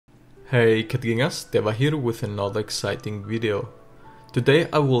Hey Catgingas, Deva here with another exciting video. Today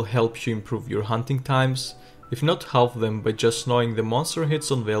I will help you improve your hunting times, if not half them, by just knowing the monster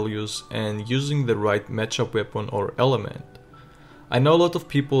Hitzone values and using the right matchup weapon or element. I know a lot of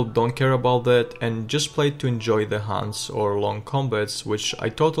people don't care about that and just play to enjoy the hunts or long combats, which I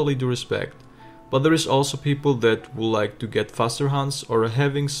totally do respect. But there is also people that would like to get faster hunts or are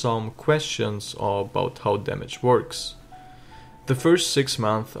having some questions about how damage works. The first 6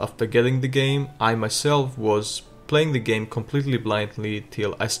 months after getting the game, I myself was playing the game completely blindly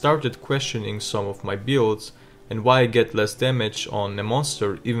till I started questioning some of my builds and why I get less damage on a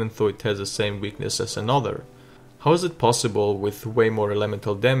monster even though it has the same weakness as another. How is it possible with way more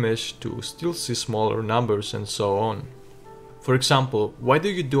elemental damage to still see smaller numbers and so on? For example, why do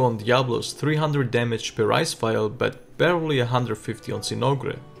you do on Diablos 300 damage per ice vial but barely 150 on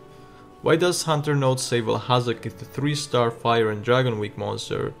Sinogre? Why does Hunter Note save Alhazak with a 3-star Fire and Dragon Weak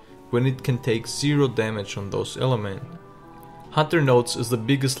monster when it can take 0 damage on those elements? Hunter Notes is the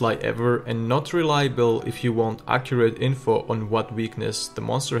biggest lie ever and not reliable if you want accurate info on what weakness the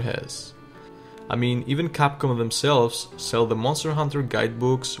monster has. I mean, even Capcom themselves sell the Monster Hunter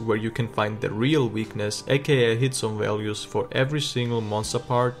guidebooks where you can find the real weakness aka Hitzone values for every single monster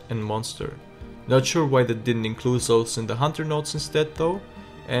part and monster. Not sure why they didn't include those in the Hunter Notes instead though,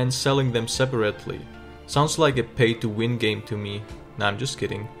 and selling them separately. Sounds like a pay-to-win game to me. Nah, I'm just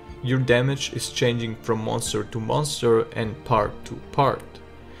kidding. Your damage is changing from monster to monster and part to part.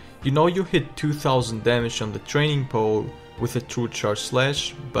 You know you hit 2000 damage on the training pole with a true charge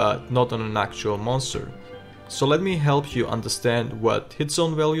slash, but not on an actual monster. So let me help you understand what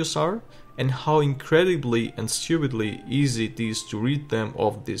Hitzone values are and how incredibly and stupidly easy it is to read them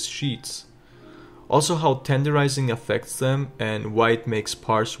off these sheets. Also how tenderizing affects them and why it makes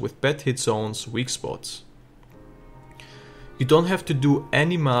parts with bad Hitzones weak spots. You don't have to do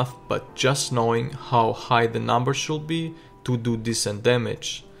any math but just knowing how high the number should be to do decent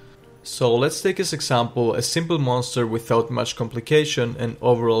damage. So let's take as example a simple monster without much complication and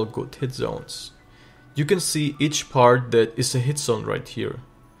overall good hit zones. You can see each part that is a hit zone right here.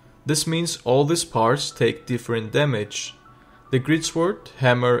 This means all these parts take different damage. The Greatsword,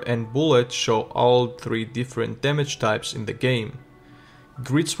 Hammer and Bullet show all 3 different damage types in the game.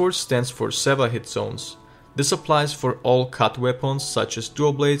 Greatsword stands for Seva hit zones. This applies for all cut weapons such as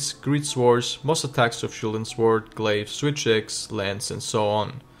dual blades, greatswords, most attacks of shield and sword, glaive, switch axe, lance and so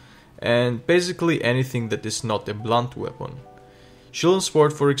on. And basically anything that is not a blunt weapon. Shield and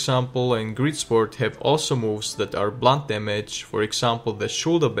sword, for example, and greatsword have also moves that are blunt damage, for example the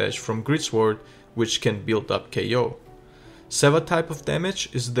shoulder bash from greatsword, which can build up KO. Seva type of damage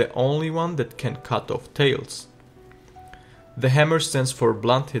is the only one that can cut off tails. The hammer stands for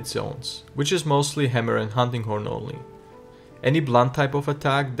blunt hit zones, which is mostly hammer and hunting horn only. Any blunt type of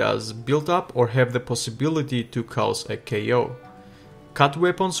attack does build up or have the possibility to cause a KO. Cut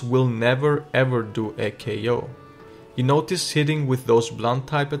weapons will never ever do a KO. You notice hitting with those blunt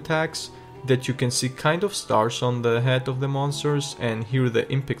type attacks that you can see kind of stars on the head of the monsters and hear the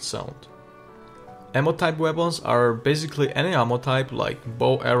impact sound. Ammo type weapons are basically any ammo type like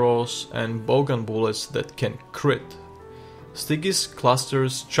bow arrows and bowgun bullets that can crit. Stiggies,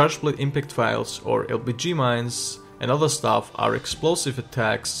 clusters, charge blade impact files or LPG mines and other stuff are explosive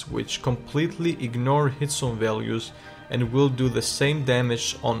attacks which completely ignore hitzone values and will do the same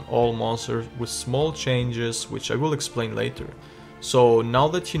damage on all monsters with small changes which I will explain later. So now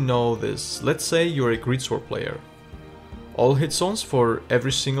that you know this, let's say you're a greatsword player. All hit zones for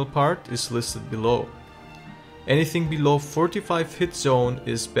every single part is listed below. Anything below 45 hit zone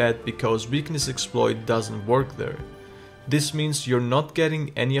is bad because weakness exploit doesn't work there. This means you're not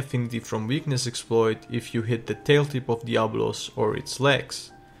getting any affinity from weakness exploit if you hit the tail tip of Diablos or its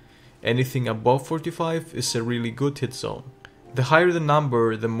legs. Anything above 45 is a really good hit zone. The higher the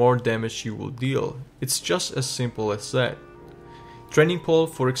number, the more damage you will deal. It's just as simple as that. Training Pole,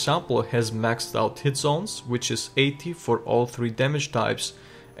 for example, has maxed out hit zones, which is 80 for all 3 damage types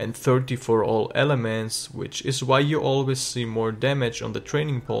and 30 for all elements, which is why you always see more damage on the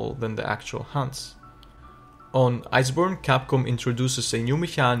Training Pole than the actual hunts. On Iceborne, Capcom introduces a new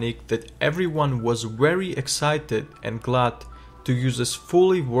mechanic that everyone was very excited and glad to use as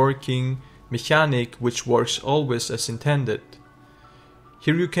fully working mechanic which works always as intended.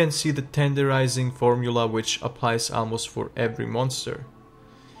 Here you can see the tenderizing formula which applies almost for every monster.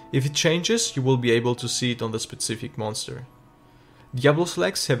 If it changes, you will be able to see it on the specific monster. Diablo's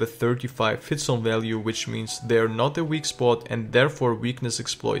legs have a 35 hitzone value, which means they are not a weak spot and therefore weakness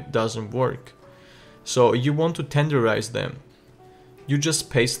exploit doesn't work. So you want to tenderize them. You just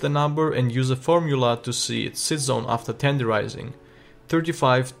paste the number and use a formula to see its hit zone after tenderizing.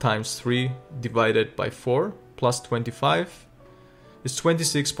 35 times 3 divided by 4 plus 25 is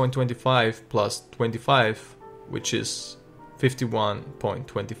 26.25 plus 25, which is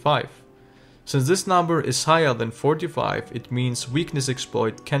 51.25. Since this number is higher than 45, it means weakness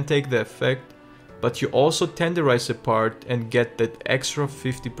exploit can take the effect, but you also tenderize a part and get that extra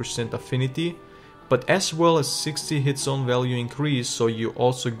 50% affinity, but as well as 60 hit zone value increase, so you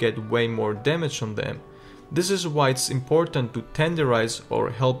also get way more damage on them. This is why it's important to tenderize or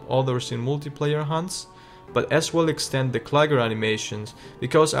help others in multiplayer hunts, but as well extend the Clagger animations,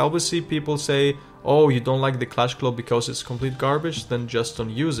 because I always see people say, oh, you don't like the Clash Claw because it's complete garbage, then just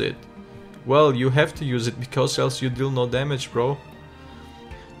don't use it. Well, you have to use it because else you deal no damage, bro.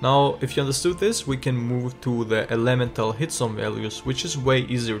 Now, if you understood this, we can move to the elemental hit zone values, which is way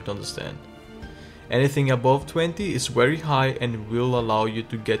easier to understand. Anything above 20 is very high and will allow you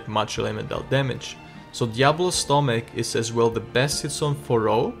to get much elemental damage. So Diablo's stomach is as well the best hit zone for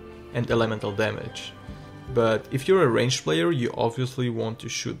raw and elemental damage. But if you're a ranged player, you obviously want to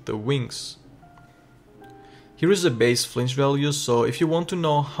shoot the wings. Here is the base flinch value, so if you want to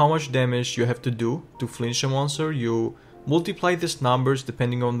know how much damage you have to do to flinch a monster, you multiply these numbers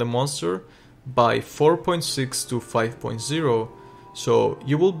depending on the monster by 4.6 to 5.0, so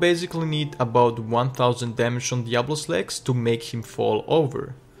you will basically need about 1000 damage on Diablo's legs to make him fall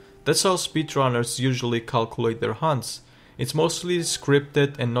over. That's how speedrunners usually calculate their hunts. It's mostly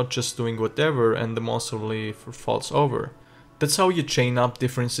scripted and not just doing whatever and the monster only falls over. That's how you chain up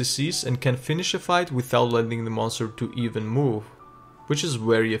different CCs and can finish a fight without letting the monster to even move, which is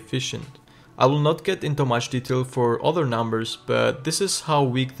very efficient. I will not get into much detail for other numbers, but this is how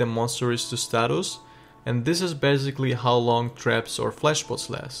weak the monster is to status, and this is basically how long traps or flashpots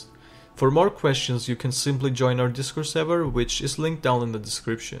last. For more questions you can simply join our Discord server, which is linked down in the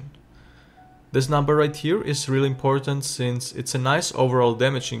description. This number right here is really important since it's a nice overall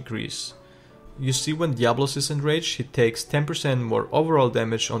damage increase. You see, when Diablos is enraged, he takes 10% more overall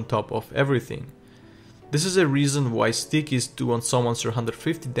damage on top of everything. This is a reason why stickies do on some monsters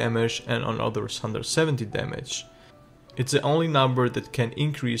 150 damage and on others 170 damage. It's the only number that can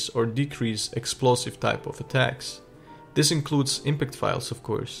increase or decrease explosive type of attacks. This includes impact files, of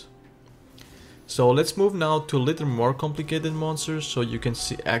course. So let's move now to a little more complicated monsters so you can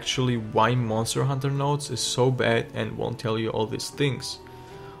see actually why Monster Hunter Nodes is so bad and won't tell you all these things.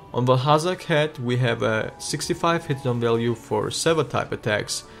 On Valhazak head we have a 65 hit zone value for Seva type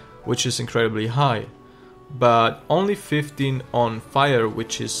attacks, which is incredibly high, but only 15 on fire,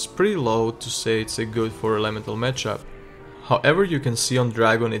 which is pretty low to say it's a good for elemental matchup. However, you can see on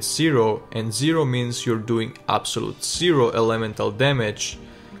Dragon it's 0, and 0 means you're doing absolute 0 elemental damage,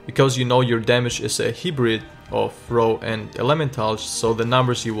 because you know your damage is a hybrid of raw and elemental, so the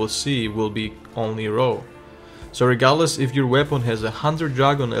numbers you will see will be only raw. So regardless if your weapon has 100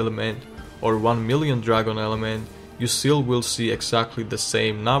 dragon element or 1 million dragon element, you still will see exactly the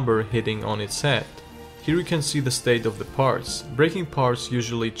same number hitting on its head. Here you can see the state of the parts. Breaking parts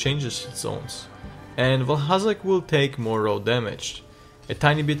usually changes hit zones, and Valhazak will take more raw damage, a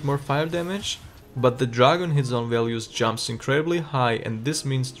tiny bit more fire damage, but the dragon hit zone values jumps incredibly high, and this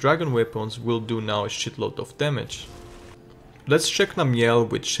means dragon weapons will do now a shitload of damage. Let's check Namiel,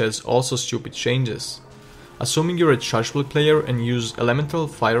 which has also stupid changes. Assuming you're a chargeable player and use elemental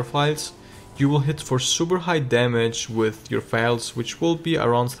fire files, you will hit for super high damage with your files, which will be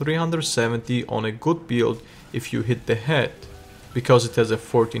around 370 on a good build if you hit the head, because it has a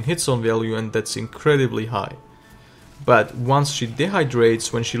 14 hit zone value and that's incredibly high. But once she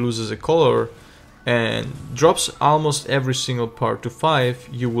dehydrates when she loses a color and drops almost every single part to 5,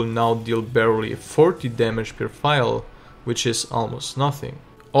 you will now deal barely 40 damage per file, which is almost nothing.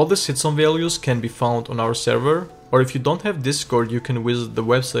 All the hit zone values can be found on our server, or if you don't have Discord you can visit the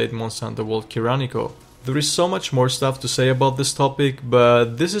website Monster Hunter World Kiranico. There is so much more stuff to say about this topic,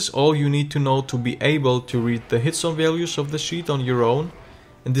 but this is all you need to know to be able to read the hit zone values of the sheet on your own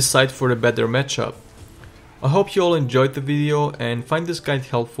and decide for a better matchup. I hope you all enjoyed the video and find this guide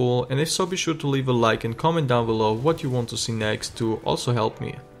helpful, and if so, be sure to leave a like and comment down below what you want to see next to also help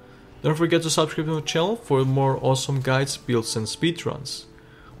me. Don't forget to subscribe to my channel for more awesome guides, builds and speedruns.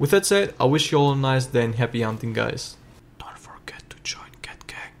 With that said, I wish you all a nice day and happy hunting, guys.